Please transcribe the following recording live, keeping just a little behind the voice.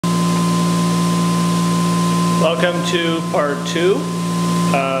Welcome to part 2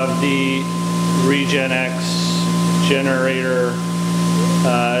 of the ReGenX generator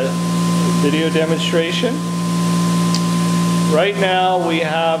video demonstration. Right now we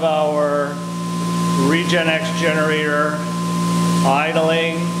have our ReGenX generator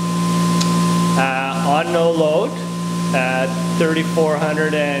idling on no load at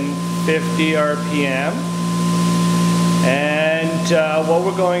 3,450 RPM. And what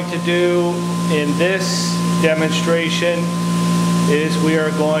we're going to do in this demonstration is we are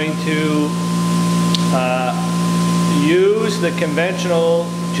going to use the conventional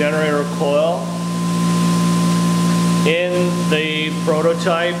generator coil in the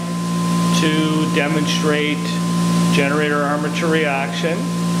prototype to demonstrate generator armature reaction,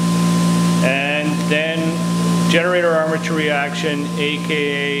 and then generator armature reaction,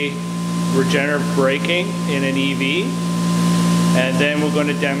 aka regenerative braking in an EV, and then we're going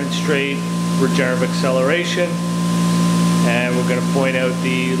to demonstrate regenerative acceleration, and we're going to point out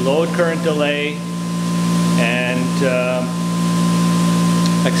the load current delay and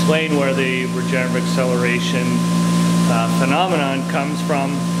explain where the regenerative acceleration phenomenon comes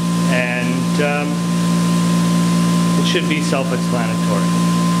from, and it should be self-explanatory.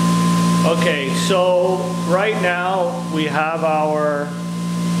 Okay, so right now we have our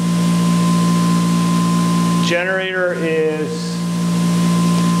generator is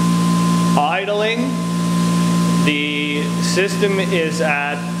idling. The system is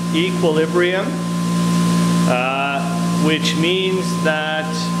at equilibrium, which means that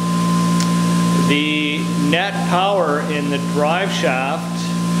the net power in the drive shaft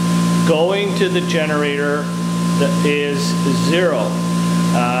going to the generator is zero.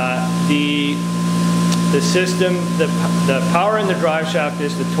 The system, the power in the drive shaft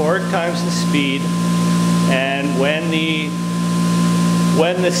is the torque times the speed, and when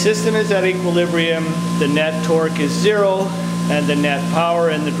the system is at equilibrium, the net torque is zero, and the net power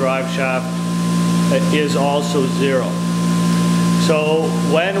in the drive shaft is also zero. So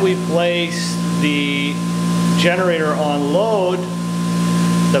when we place the generator on load,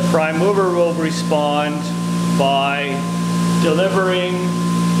 the prime mover will respond by delivering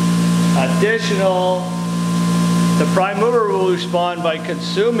the prime mover will respond by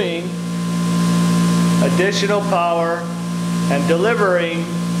consuming additional power and delivering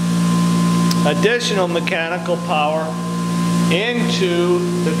additional mechanical power into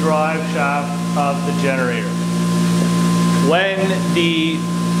the drive shaft of the generator. When the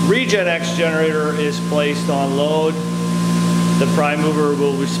ReGenX generator is placed on load, the prime mover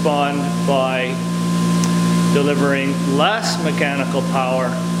will respond by delivering less mechanical power.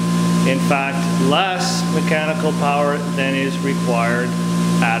 In fact, less mechanical power than is required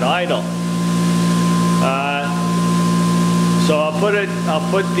at idle. So I'll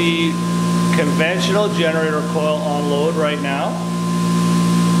put the conventional generator coil on load right now.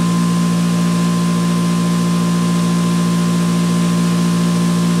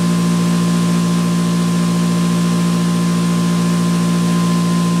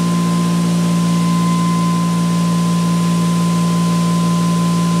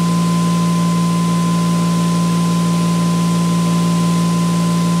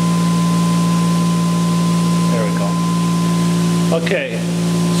 Okay,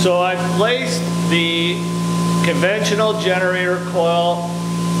 so I've placed the conventional generator coil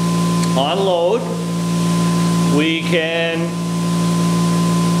on load. We can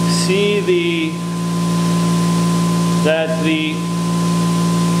see that the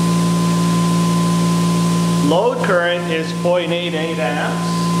load current is 0.88 amps.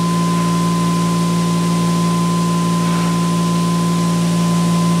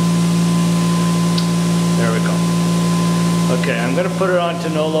 There we go. Okay, I'm going to put it on to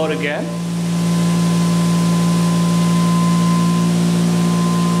no load again.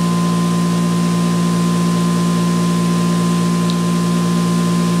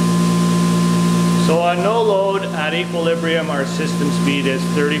 So on no load at equilibrium, our system speed is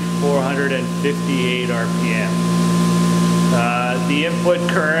 3,458 RPM. The input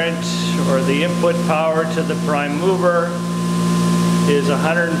current, or the input power to the prime mover, is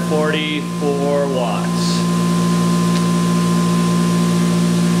 144 watts.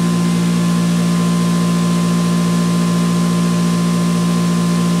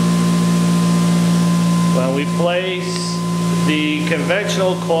 When we place the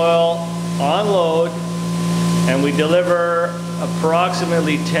conventional coil on load and we deliver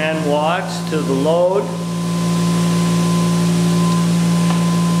approximately 10 watts to the load,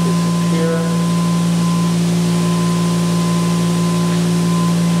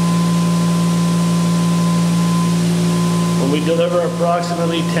 when we deliver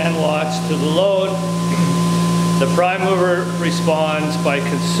approximately 10 watts to the load, The prime mover responds by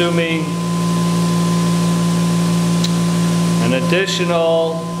consuming an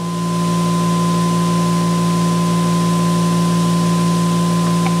additional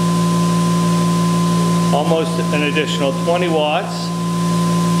almost an additional 20 watts.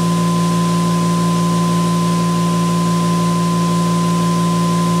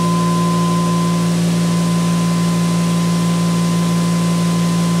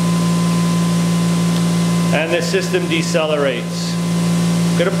 And the system decelerates.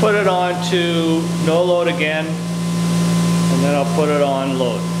 I'm going to put it on to no load again, and then I'll put it on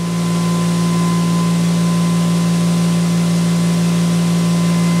load.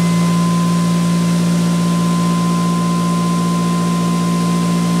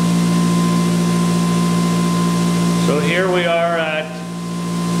 So here we are at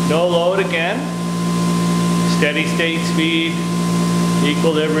no load again, steady state speed,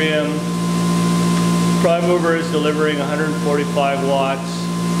 equilibrium. Prime mover is delivering 145 watts.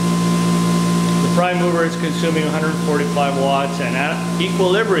 The prime mover is consuming 145 watts, and at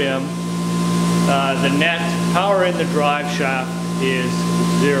equilibrium, the net power in the drive shaft is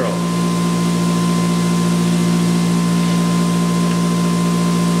 0.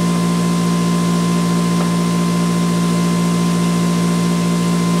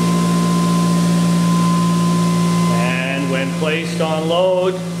 And when placed on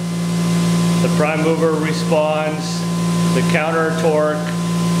load, the prime mover responds, the counter torque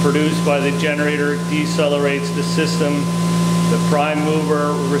produced by the generator decelerates the system. The prime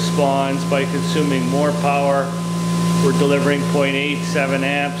mover responds by consuming more power. We're delivering 0.87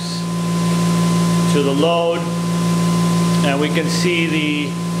 amps to the load. And we can see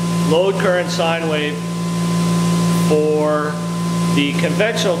the load current sine wave for the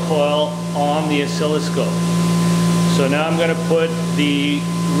conventional coil on the oscilloscope. So now I'm going to put the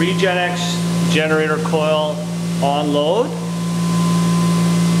ReGenX generator coil on load.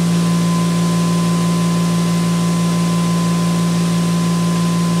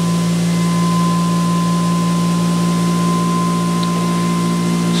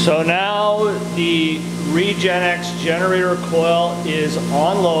 So now the ReGenX generator coil is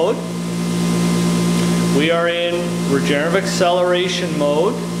on load. We are in regenerative acceleration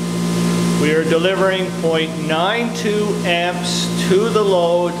mode. We are delivering 0.92 amps to the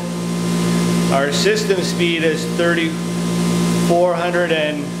load. Our system speed is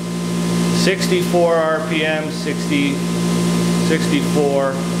 3,464 RPM,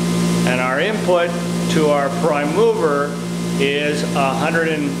 64, and our input to our prime mover is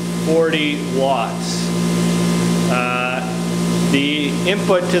 140 watts. The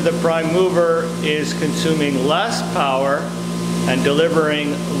input to the prime mover is consuming less power and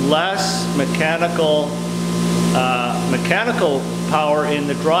delivering less mechanical power in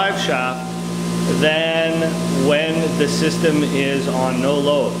the drive shaft than when the system is on no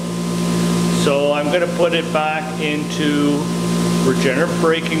load. So I'm going to put it back into regenerative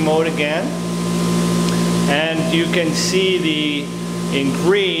braking mode again, and you can see in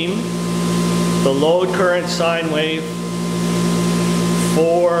green the load current sine wave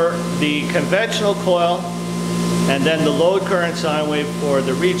for the conventional coil, and then the load current sine wave for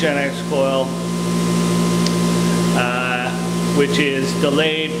the ReGenX coil, which is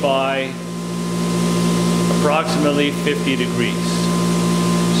delayed by approximately 50 degrees.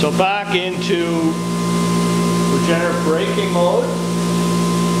 So back into regenerative braking mode.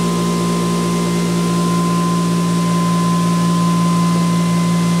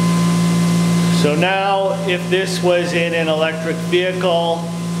 So now, if this was in an electric vehicle,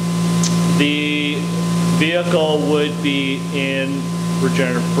 the vehicle would be in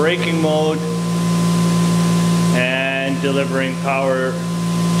regenerative braking mode and delivering power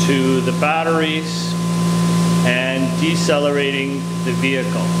to the batteries and decelerating the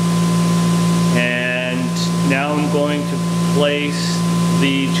vehicle. And now I'm going to place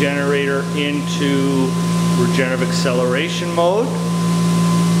the generator into regenerative acceleration mode.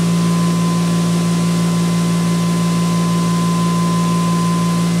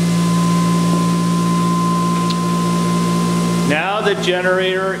 Now the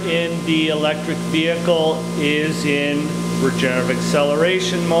generator in the electric vehicle is in regenerative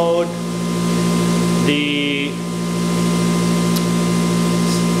acceleration mode. The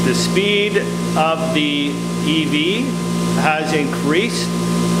speed of the EV has increased.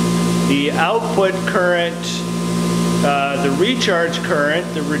 The output current, the recharge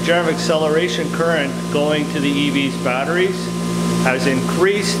current, the regenerative acceleration current going to the EV's batteries has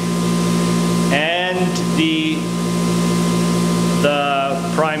increased, and the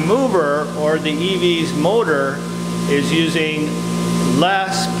prime mover, or the EV's motor, is using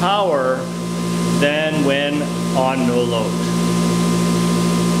less power than when on no load.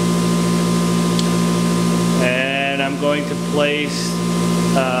 And I'm going to place,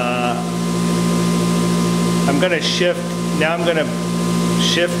 I'm going to shift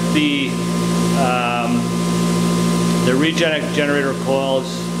the ReGenX generator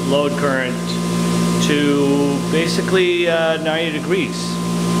coil's load current to basically 90 degrees.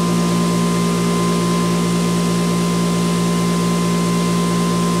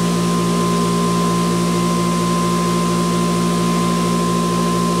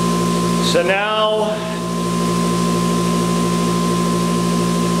 So now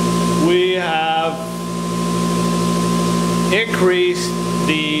we have increased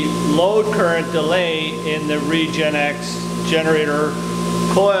the load current delay in the ReGenX generator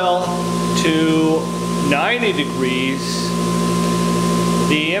coil to 90 degrees.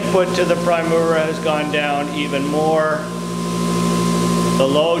 The input to the primura has gone down even more. The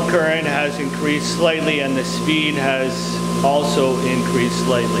load current has increased slightly and the speed has also increased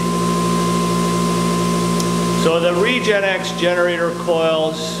slightly. So the ReGenX generator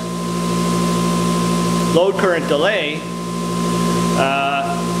coil's load current delay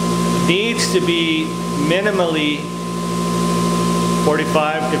needs to be minimally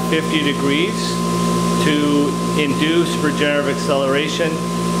 45 to 50 degrees to induce regenerative acceleration,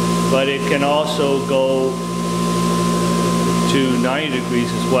 but it can also go to 90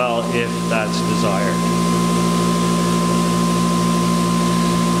 degrees as well if that's desired.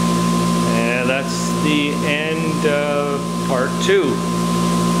 And that's the end of part 2.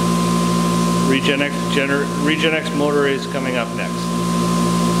 ReGenX motor is coming up next.